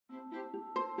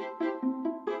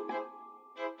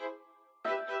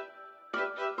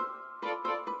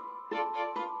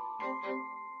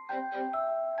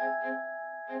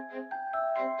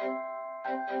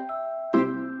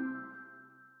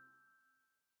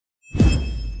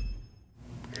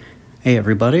Hey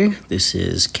everybody, this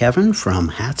is Kevin from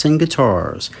Hats and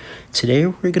Guitars. Today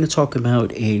we're going to talk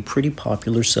about a pretty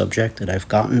popular subject that I've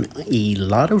gotten a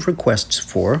lot of requests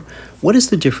for. What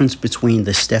is the difference between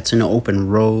the Stetson Open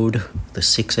Road, the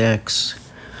 6X,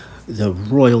 the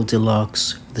Royal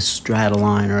Deluxe, the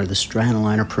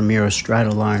Stratoliner Premier,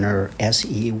 Stratoliner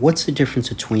SE? What's the difference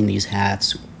between these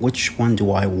hats? Which one do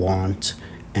I want?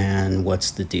 And what's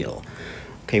the deal?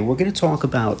 Okay, we're going to talk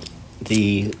about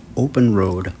the Open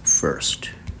Road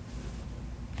first.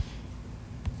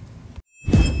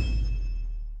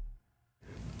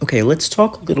 Okay, let's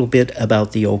talk a little bit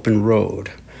about the Open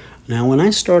Road. Now, when I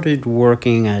started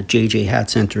working at JJ Hat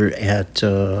Center at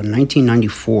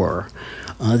 1994,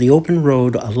 the Open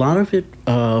Road, a lot of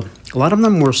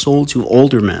them were sold to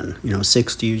older men,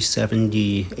 60,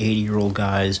 70, 80-year-old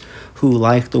guys who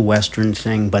liked the Western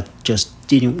thing but just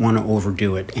didn't want to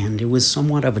overdo it. And it was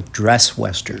somewhat of a dress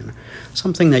Western,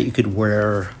 something that you could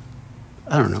wear,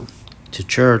 I don't know, to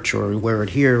church or wear it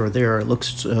here or there. It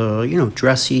looks,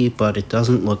 dressy, but it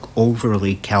doesn't look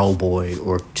overly cowboy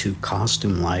or too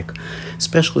costume-like,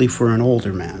 especially for an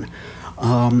older man.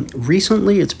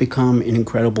 Recently, it's become an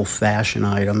incredible fashion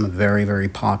item, very, very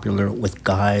popular with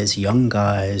guys, young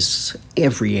guys,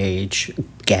 every age,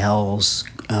 gals.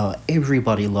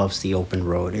 Everybody loves the Open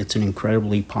Road. It's an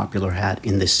incredibly popular hat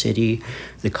in the city,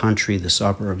 the country, the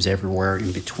suburbs, everywhere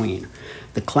in between.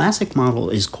 The classic model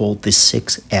is called the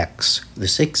 6X. The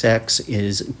 6X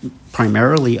is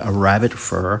primarily a rabbit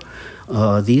fur.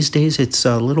 These days, it's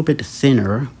a little bit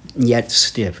thinner, yet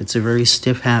stiff. It's a very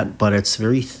stiff hat, but it's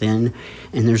very thin,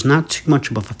 and there's not too much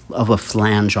of a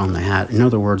flange on the hat. In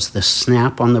other words, the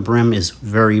snap on the brim is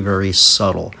very, very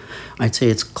subtle. I'd say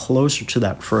it's closer to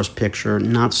that first picture,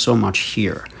 not so much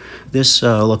here. This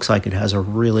looks like it has a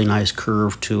really nice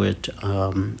curve to it.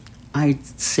 I'd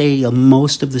say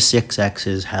most of the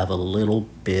 6Xs have a little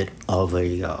bit of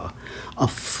a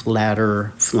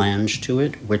flatter flange to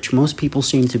it, which most people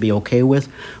seem to be okay with.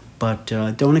 But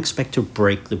don't expect to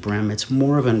break the brim. It's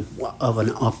more of an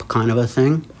up kind of a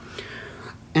thing.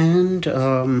 And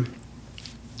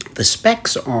the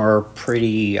specs are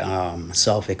pretty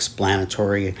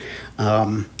self-explanatory.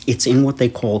 It's in what they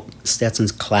call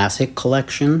Stetson's Classic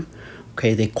Collection.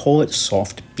 Okay, they call it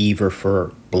soft beaver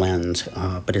fur blend,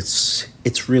 but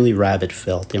it's really rabbit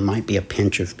felt. There might be a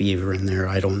pinch of beaver in there,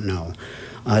 I don't know.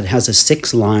 It has a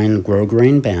 6-line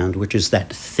grosgrain band, which is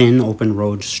that thin Open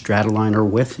Road Stratoliner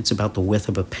width. It's about the width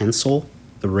of a pencil,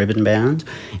 the ribbon band.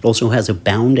 It also has a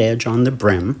bound edge on the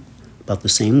brim, about the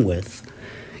same width.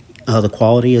 The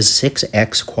quality is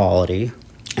 6X quality.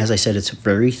 As I said, it's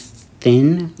very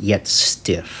thin, yet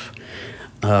stiff.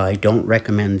 I don't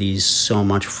recommend these so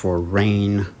much for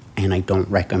rain, and I don't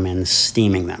recommend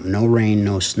steaming them. No rain,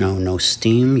 no snow, no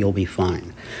steam, you'll be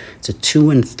fine. It's a 2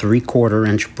 3/4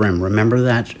 inch brim. Remember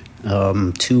that?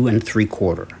 2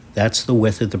 3/4. That's the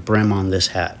width of the brim on this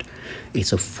hat.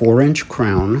 It's a 4-inch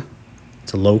crown.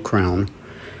 It's a low crown,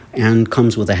 and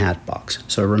comes with a hat box.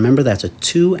 So remember, that's a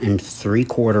 2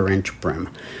 3/4 inch brim.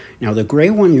 Now the gray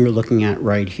one you're looking at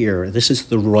right here, this is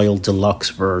the Royal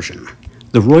Deluxe version.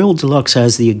 The Royal Deluxe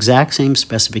has the exact same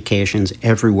specifications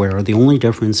everywhere. The only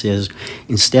difference is,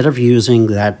 instead of using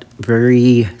that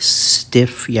very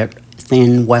stiff yet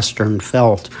thin Western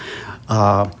felt,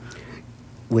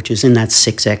 which is in that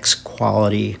 6X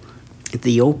quality,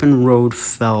 the Open Road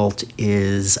felt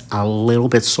is a little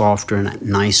bit softer and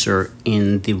nicer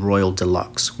in the Royal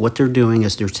Deluxe. What they're doing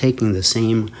is they're taking the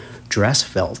same dress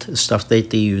felt, the stuff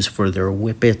that they use for their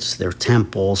whippets, their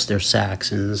Temples, their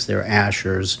Saxons, their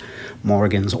Ashers,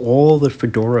 Morgans, all the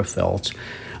fedora felts.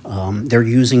 They're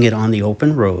using it on the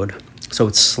Open Road, so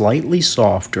it's slightly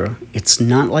softer. It's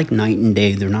not like night and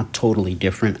day. They're not totally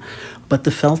different, but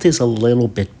the felt is a little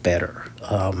bit better.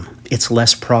 It's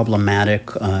less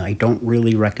problematic. I don't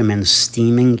really recommend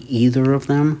steaming either of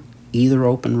them, either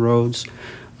Open Roads.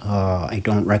 I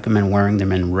don't recommend wearing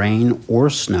them in rain or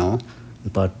snow.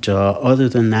 But other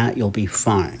than that, you'll be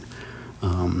fine.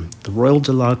 The Royal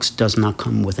Deluxe does not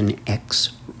come with an X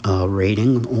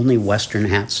rating. Only Western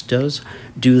hats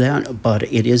do that, but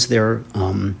it is their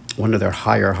one of their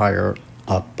higher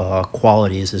up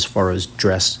qualities as far as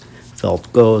dress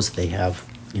felt goes. They have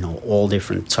all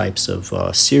different types of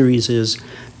series,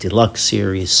 Deluxe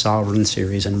Series, Sovereign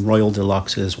Series, and Royal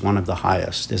Deluxe is one of the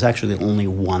highest. There's actually only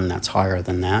one that's higher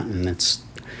than that, and it's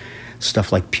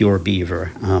stuff like Pure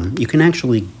Beaver. You can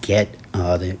actually get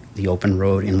the Open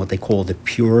Road in what they call the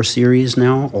Pure Series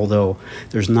now, although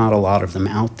there's not a lot of them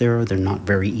out there. They're not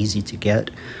very easy to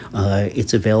get.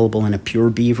 It's available in a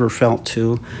Pure Beaver felt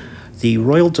too. The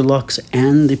Royal Deluxe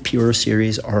and the Pure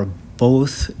Series are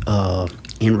both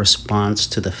in response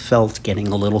to the felt getting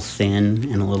a little thin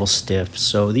and a little stiff.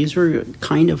 So these are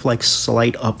kind of like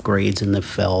slight upgrades in the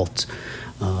felt,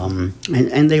 and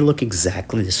they look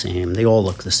exactly the same. They all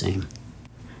look the same.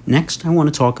 Next, I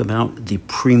want to talk about the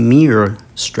Premier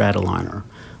Stratoliner.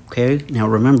 Okay, now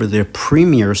remember, the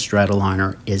Premier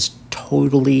Stratoliner is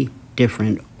totally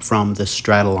different from the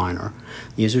Stratoliner.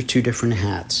 These are two different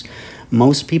hats.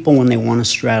 Most people, when they want a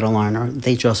Stratoliner,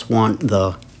 they just want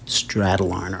the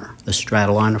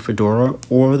Stratoliner Fedora,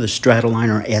 or the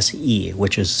Stratoliner SE,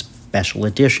 which is special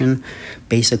edition.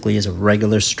 Basically is a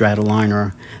regular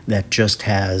Stratoliner that just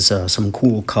has some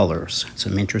cool colors,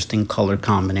 some interesting color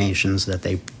combinations that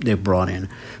they brought in.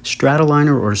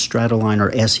 Stratoliner or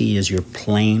Stratoliner SE is your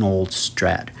plain old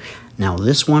Strat. Now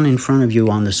this one in front of you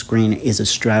on the screen is a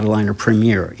Stratoliner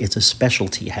Premier. It's a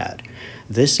specialty hat.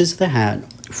 This is the hat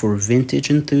for vintage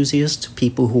enthusiasts,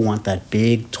 people who want that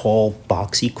big, tall,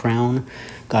 boxy crown,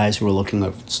 guys who are looking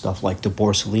at stuff like the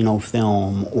Borsellino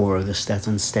film or the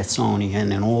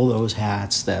Stetsonian and all those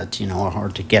hats that, you know, are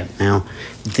hard to get now.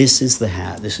 This is the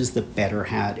hat. This is the better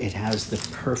hat. It has the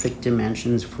perfect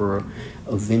dimensions for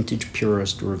a vintage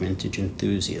purist or a vintage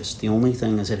enthusiast. The only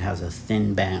thing is it has a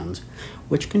thin band,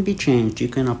 which can be changed. You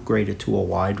can upgrade it to a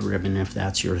wide ribbon if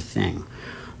that's your thing.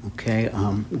 Okay,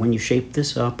 when you shape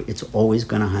this up, it's always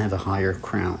going to have a higher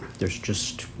crown. There's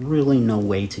just really no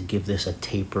way to give this a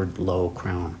tapered low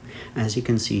crown. As you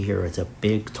can see here, it's a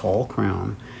big, tall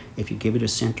crown. If you give it a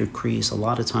center crease, a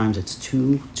lot of times it's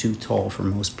too tall for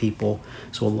most people.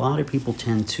 So a lot of people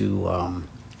tend to,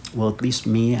 well, at least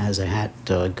me as a hat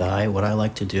guy, what I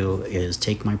like to do is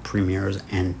take my Premiers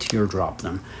and teardrop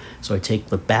them. So I take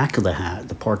the back of the hat,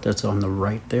 the part that's on the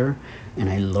right there, and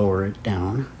I lower it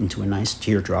down into a nice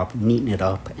teardrop, neaten it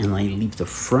up, and I leave the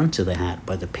front of the hat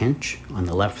by the pinch on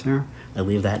the left there. I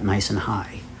leave that nice and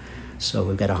high. So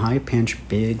we've got a high pinch,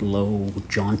 big, low,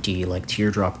 jaunty, like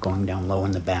teardrop going down low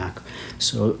in the back.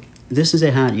 So this is a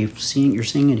hat you're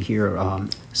seeing it here,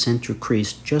 center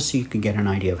crease, just so you can get an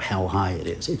idea of how high it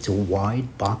is. It's a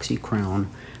wide, boxy crown.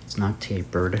 It's not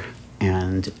tapered,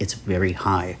 and it's very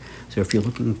high. So if you're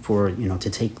looking for, you know, to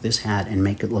take this hat and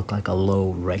make it look like a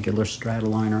low regular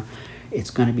Stratoliner, it's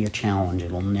going to be a challenge.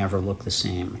 It'll never look the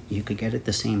same. You could get it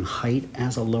the same height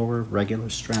as a lower regular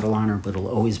Stratoliner, but it'll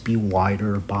always be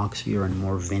wider, boxier, and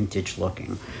more vintage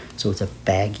looking. So it's a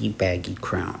baggy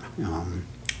crown.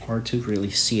 Hard to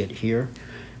really see it here,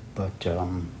 but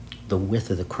the width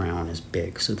of the crown is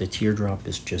big, so the teardrop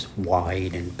is just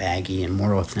wide and baggy and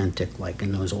more authentic, like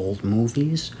in those old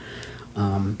movies.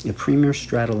 The Premier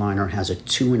Stratoliner has a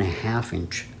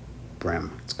 2.5-inch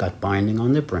brim. It's got binding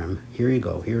on the brim. Here you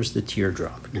go. Here's the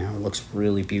teardrop. Now it looks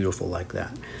really beautiful like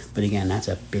that. But again, that's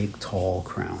a big, tall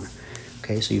crown.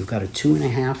 Okay, so you've got a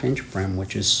 2.5-inch brim,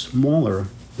 which is smaller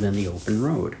than the Open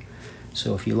Road.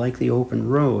 So if you like the Open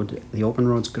Road's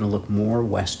going to look more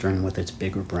Western with its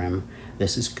bigger brim.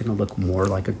 This is going to look more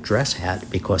like a dress hat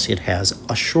because it has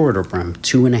a shorter brim,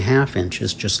 2.5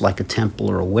 inches, just like a Temple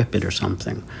or a Whippet or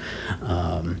something.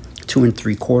 2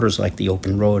 3/4 like the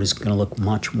Open Road is going to look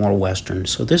much more Western.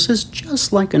 So this is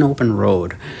just like an Open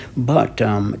Road, but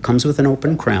it comes with an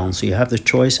open crown, so you have the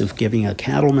choice of giving a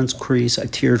cattleman's crease, a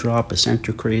teardrop, a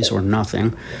center crease, or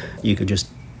nothing. You could just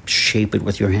shape it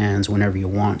with your hands whenever you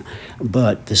want.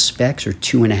 But the specs are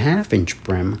 2.5-inch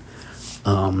brim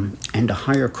and a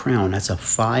higher crown. That's a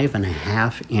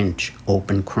 5.5-inch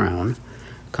open crown.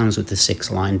 Comes with the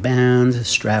 6-line band,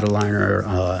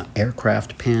 Stratoliner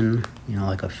aircraft pin, you know,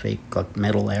 like a fake like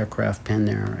metal aircraft pin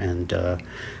there, and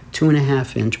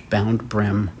 2.5-inch bound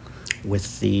brim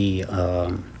with the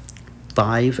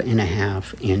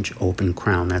 5.5-inch open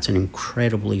crown. That's an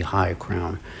incredibly high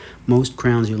crown. Most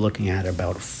crowns you're looking at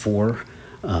about 4,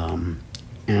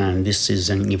 and this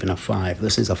isn't even a 5.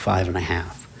 This is a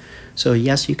 5.5. So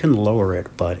yes, you can lower it,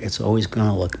 but it's always going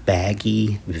to look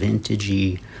baggy,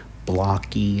 vintagey,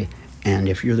 blocky, and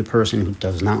if you're the person who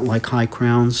does not like high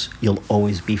crowns, you'll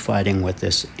always be fighting with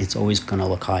this. It's always going to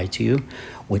look high to you.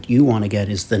 What you want to get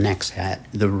is the next hat,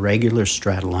 the regular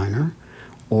Stratoliner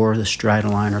or the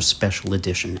Stratoliner Special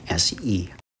Edition SE.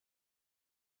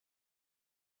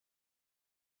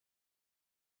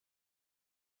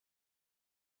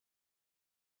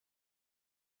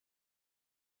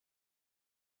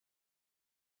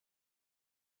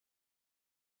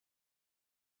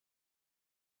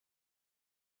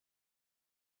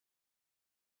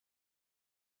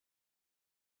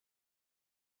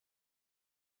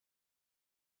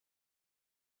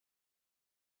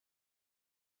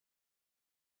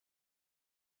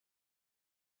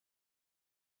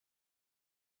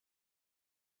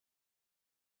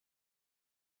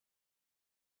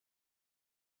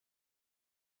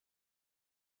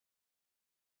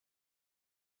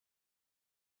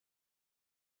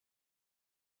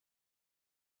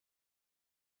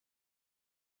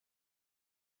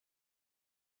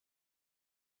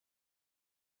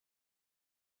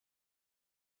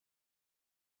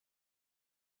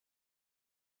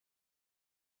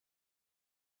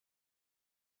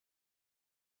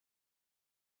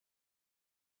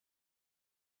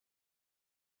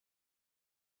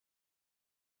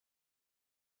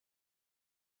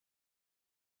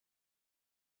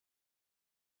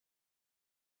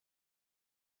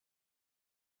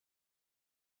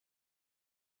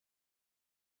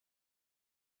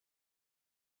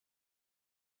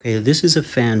 Okay, this is a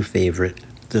fan favorite,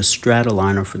 the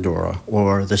Stratoliner fedora,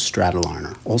 or the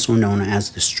Stratoliner, also known as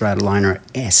the Stratoliner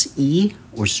SE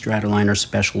or Stratoliner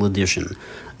Special Edition.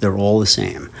 They're all the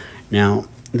same. Now,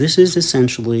 this is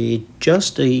essentially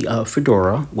just a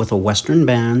fedora with a Western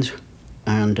band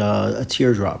and a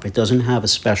teardrop. It doesn't have a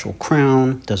special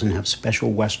crown, doesn't have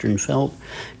special Western felt.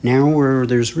 Now,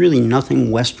 there's really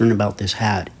nothing Western about this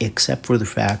hat, except for the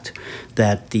fact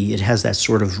that it has that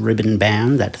sort of ribbon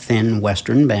band, that thin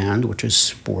Western band, which is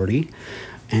sporty.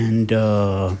 And,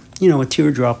 you know, a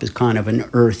teardrop is kind of an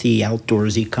earthy,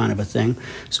 outdoorsy kind of a thing.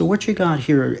 So what you got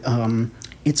here,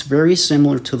 it's very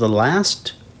similar to the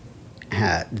last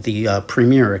hat, the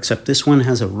Premier, except this one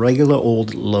has a regular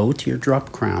old low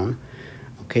teardrop crown.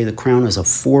 Okay, the crown is a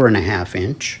 4.5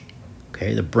 inch.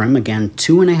 Okay, the brim again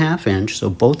 2.5 inch. So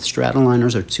both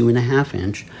Stratoliners are 2.5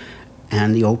 inch,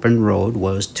 and the open road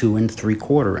was 2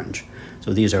 3/4 inch.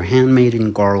 So these are handmade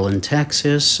in Garland,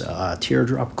 Texas.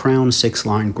 Teardrop crown,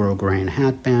 6-line grosgrain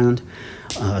hat band,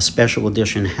 special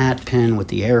edition hat pin with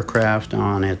the aircraft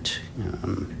on it.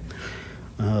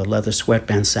 Leather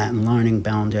sweatband, satin lining,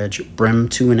 bound edge, brim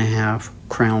 2.5,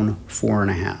 crown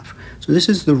 4.5. So this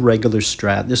is the regular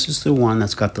Strat. This is the one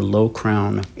that's got the low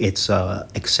crown. It's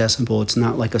accessible. It's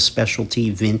not like a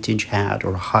specialty vintage hat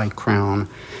or a high crown,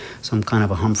 some kind of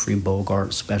a Humphrey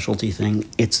Bogart specialty thing.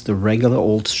 It's the regular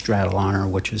old Stratoliner,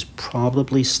 which is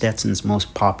probably Stetson's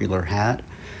most popular hat.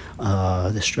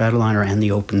 The Stratoliner and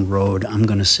the Open Road, I'm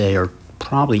going to say, are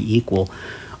probably equal.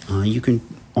 You can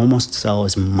almost sell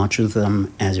as much of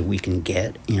them as we can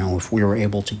get. You know, if we were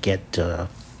able to get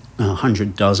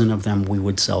 100 dozen of them, we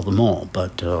would sell them all,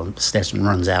 but Stetson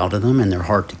runs out of them and they're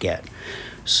hard to get.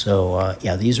 So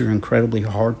yeah, these are incredibly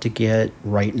hard to get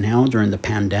right now during the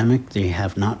pandemic. They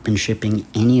have not been shipping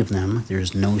any of them.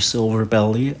 There's no silver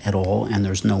belly at all, and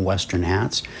there's no Western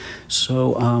hats.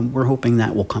 So we're hoping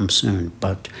that will come soon,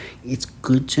 but it's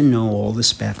good to know all the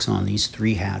specs on these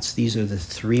 3 hats. These are the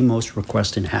 3 most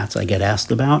requested hats I get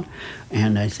asked about,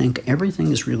 and I think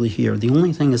everything is really here. The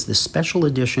only thing is the special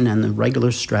edition and the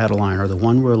regular Stratoliner, the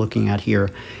one we're looking at here,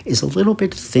 is a little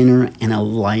bit thinner and a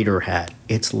lighter hat.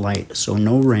 It's light, so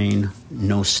no rain,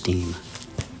 no steam.